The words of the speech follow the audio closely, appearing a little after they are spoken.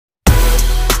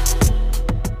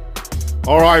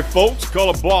All right, folks,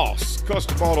 Color Boss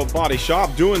Custom Auto Body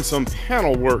Shop doing some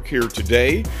panel work here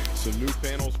today. Some new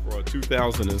panels for a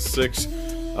 2006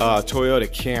 Toyota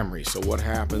Camry. So what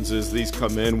happens is these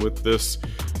come in with this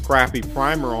crappy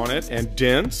primer on it and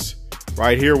dents.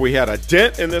 Right here we had a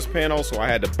dent in this panel, so I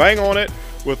had to bang on it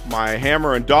with my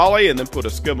hammer and dolly and then put a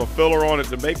skim of filler on it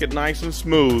to make it nice and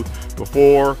smooth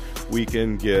before we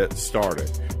can get started.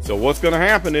 So what's going to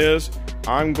happen is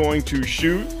I'm going to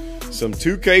shoot some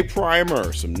 2K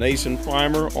primer, some nascent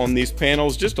primer on these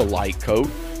panels, just a light coat,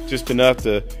 just enough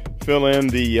to fill in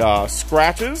the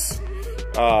scratches.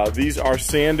 These are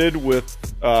sanded with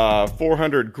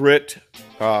 400 grit.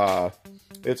 It's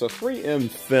a 3M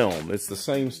film. It's the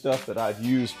same stuff that I've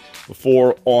used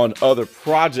before on other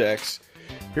projects.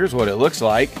 Here's what it looks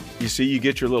like. You see, you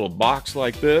get your little box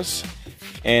like this,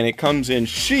 and it comes in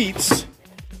sheets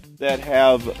that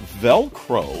have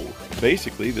Velcro.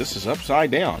 Basically, this is upside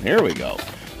down. Here we go.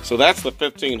 So that's the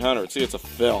 1500. See, it's a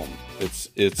film. It's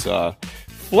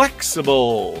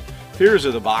flexible. Here's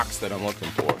the box that I'm looking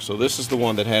for. So this is the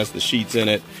one that has the sheets in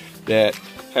it that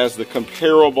has the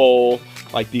comparable,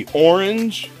 like the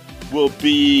orange will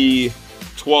be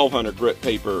 1200 grit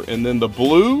paper, and then the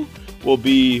blue will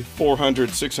be 400,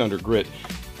 600 grit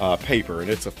paper, and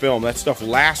it's a film. That stuff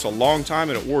lasts a long time,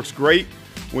 and it works great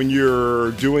when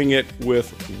you're doing it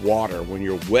with water, when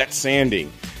you're wet sanding.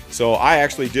 So I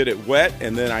actually did it wet,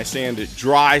 and then I sand it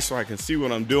dry so I can see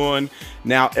what I'm doing.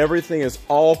 Now everything is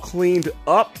all cleaned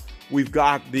up. We've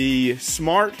got the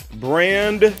Smart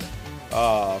brand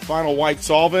Final White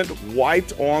solvent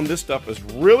wiped on. This stuff is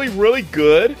really, really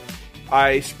good.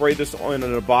 I sprayed this on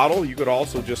in a bottle. You could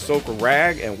also just soak a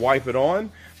rag and wipe it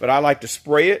on, but I like to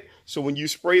spray it. So when you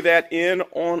spray that in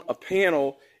on a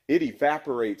panel, it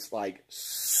evaporates like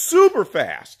super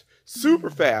fast, super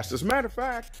fast. As a matter of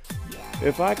fact,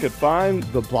 if I could find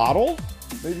the bottle,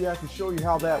 maybe I can show you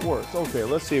how that works. Okay,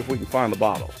 let's see if we can find the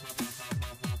bottle.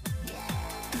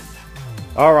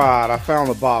 All right, I found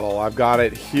the bottle. I've got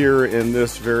it here in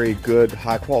this very good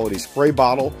high quality spray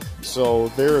bottle. So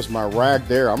there's my rag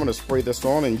there. I'm gonna spray this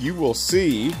on, and you will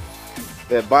see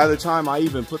that by the time I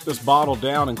even put this bottle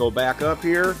down and go back up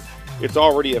here, it's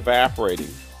already evaporating.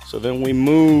 So then we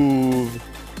move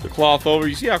the cloth over.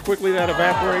 You see how quickly that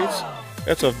evaporates?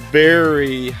 That's a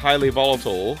very highly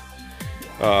volatile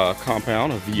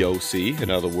compound, a VOC,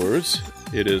 in other words.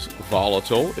 It is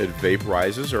volatile, it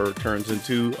vaporizes or turns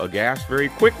into a gas very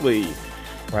quickly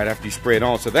right after you spray it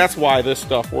on. So that's why this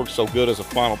stuff works so good as a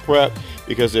final prep,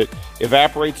 because it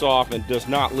evaporates off and does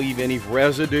not leave any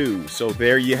residue. So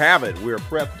there you have it. We're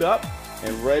prepped up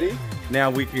and ready. Now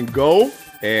we can go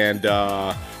and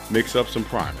mix up some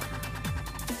primer.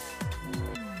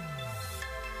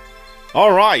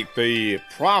 All right, the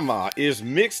primer is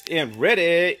mixed and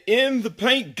ready in the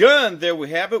paint gun. There we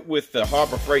have it with the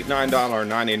Harbor Freight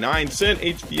 $9.99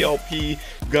 HVLP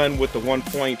gun with the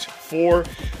 1.4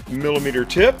 millimeter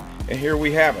tip. And here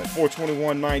we have it,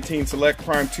 421-19 Select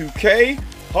Prime 2K,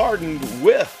 hardened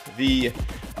with the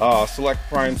Select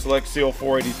Prime Select Seal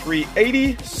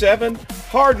 483-87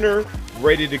 hardener,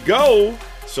 ready to go.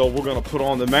 So we're gonna put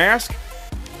on the mask,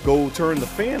 go turn the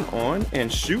fan on, and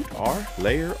shoot our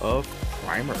layer of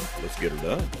primer. Let's get her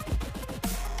done.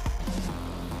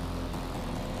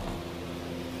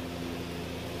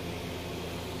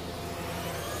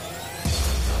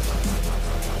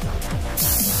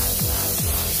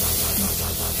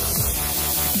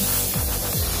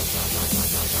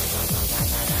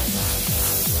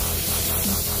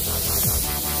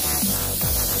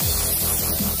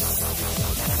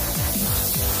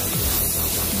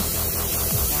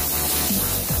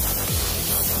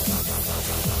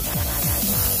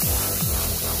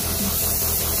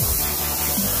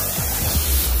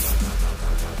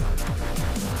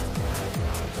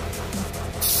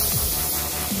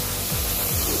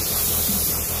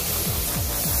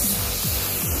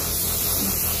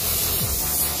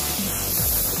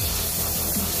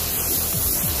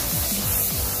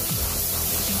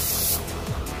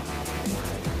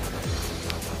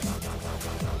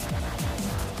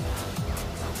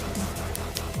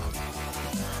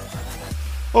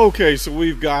 Okay, so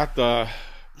we've got the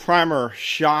primer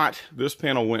shot. This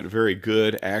panel went very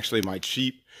good. Actually, my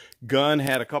cheap gun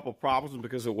had a couple problems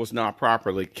because it was not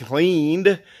properly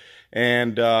cleaned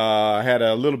and had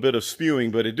a little bit of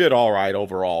spewing, but it did all right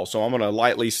overall. So I'm going to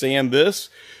lightly sand this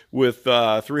with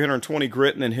 320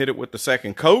 grit and then hit it with the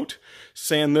second coat.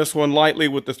 Sand this one lightly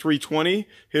with the 320,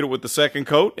 hit it with the second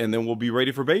coat, and then we'll be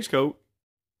ready for base coat.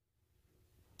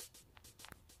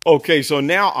 Okay, so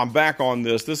now I'm back on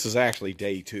this. This is actually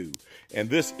day 2. And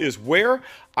this is where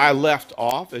I left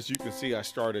off. As you can see, I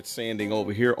started sanding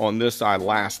over here on this side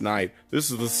last night. This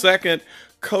is the second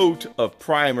coat of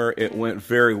primer. It went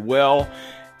very well.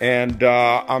 And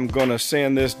I'm going to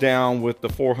sand this down with the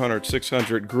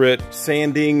 400-600 grit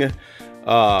sanding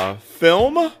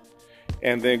film.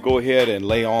 And then go ahead and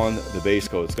lay on the base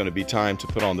coat. It's going to be time to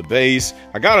put on the base.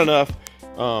 I got enough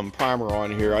primer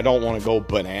on here. I don't want to go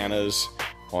bananas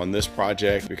on this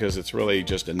project because it's really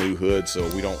just a new hood, so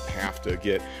we don't have to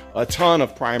get a ton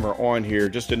of primer on here,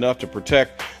 just enough to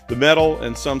protect the metal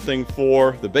and something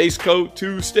for the base coat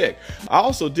to stick. I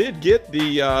also did get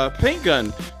the paint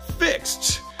gun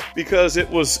fixed because it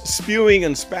was spewing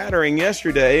and spattering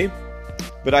yesterday,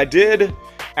 but I did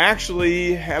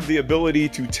actually have the ability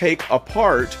to take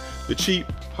apart the cheap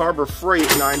Harbor Freight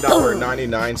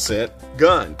 $9.99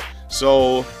 gun.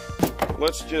 So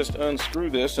let's just unscrew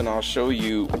this and I'll show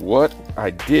you what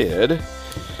I did.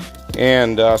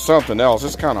 And something else,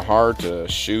 it's kind of hard to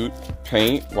shoot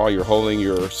paint while you're holding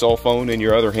your cell phone in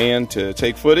your other hand to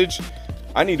take footage.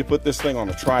 I need to put this thing on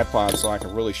a tripod so I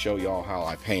can really show y'all how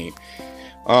I paint.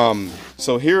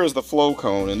 So here is the flow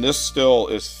cone, and this still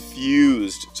is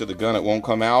fused to the gun. It won't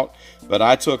come out, but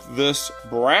I took this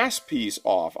brass piece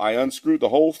off. I unscrewed the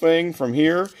whole thing from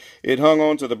here. It hung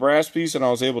onto the brass piece, and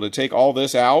I was able to take all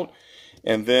this out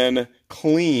and then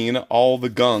clean all the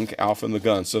gunk out from the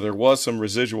gun. So there was some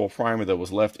residual primer that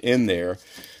was left in there.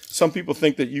 Some people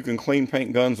think that you can clean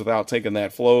paint guns without taking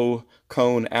that flow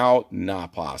cone out.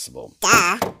 Not possible.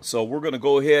 So we're going to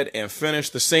go ahead and finish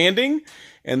the sanding,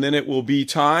 and then it will be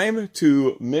time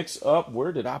to mix up.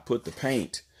 Where did I put the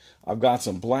paint? I've got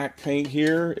some black paint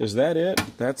here. Is that it?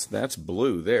 That's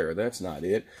blue there. That's not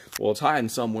it. Well, it's hiding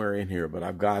somewhere in here, but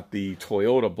I've got the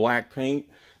Toyota black paint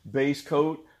base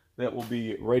coat that will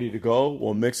be ready to go.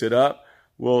 We'll mix it up.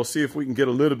 We'll see if we can get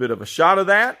a little bit of a shot of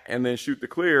that and then shoot the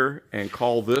clear and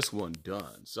call this one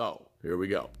done. So here we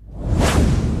go.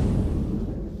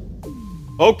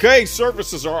 Okay,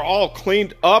 surfaces are all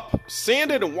cleaned up,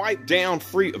 sanded and wiped down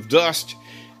free of dust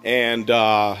and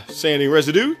sanding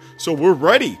residue. So we're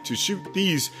ready to shoot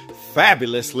these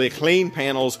fabulously clean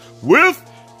panels with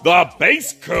the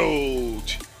base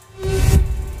coat.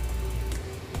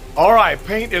 All right,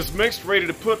 paint is mixed, ready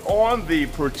to put on the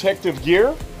protective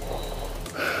gear.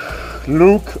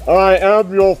 Luke, I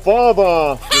am your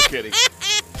father. Just kidding.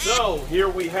 So here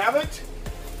we have it.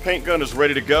 Paint gun is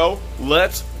ready to go.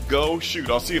 Let's go shoot.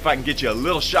 I'll see if I can get you a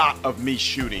little shot of me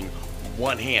shooting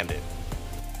one-handed.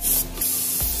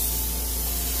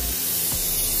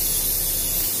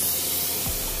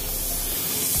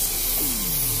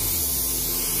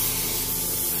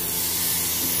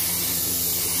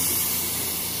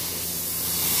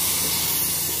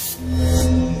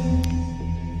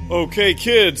 Okay,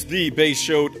 kids, the base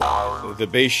coat,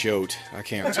 I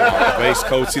can't talk, the base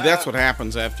coat. See, that's what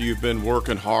happens after you've been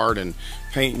working hard and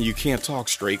painting. You can't talk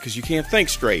straight because you can't think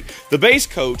straight. The base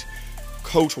coat,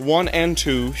 coat 1 and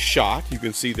 2 shot. You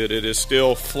can see that it is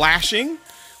still flashing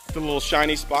with the little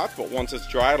shiny spots, but once it's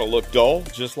dry, it'll look dull,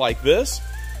 just like this.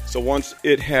 So once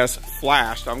it has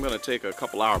flashed, I'm going to take a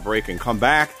couple-hour break and come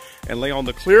back and lay on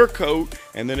the clear coat,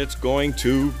 and then it's going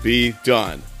to be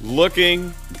done.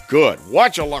 Looking good.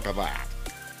 Watch a look at that.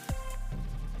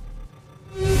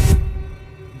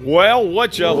 Well,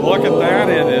 would you look at that?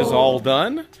 It is all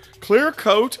done. Clear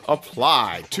coat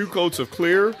applied. 2 coats of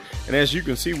clear, and as you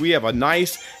can see, we have a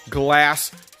nice glass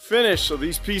finish. So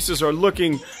these pieces are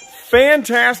looking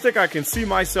fantastic. I can see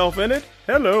myself in it.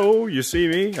 Hello, you see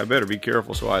me? I better be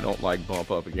careful so I don't like bump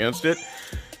up against it.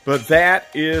 But that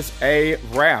is a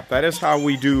wrap. That is how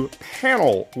we do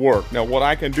panel work. Now what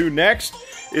I can do next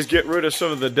is get rid of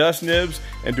some of the dust nibs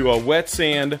and do a wet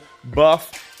sand,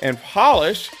 buff, and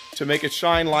polish to make it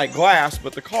shine like glass.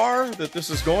 But the car that this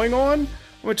is going on, I'm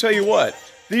going to tell you what,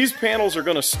 these panels are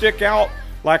going to stick out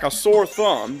like a sore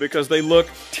thumb because they look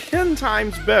 10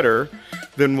 times better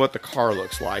than what the car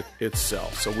looks like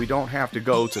itself. So we don't have to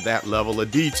go to that level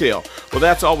of detail. Well,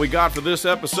 that's all we got for this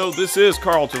episode. This is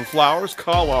Carlton Flowers,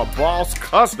 Call Our Boss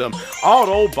Custom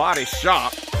Auto Body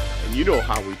Shop. And you know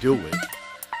how we do it.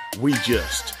 We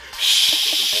just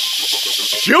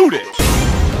shoot it.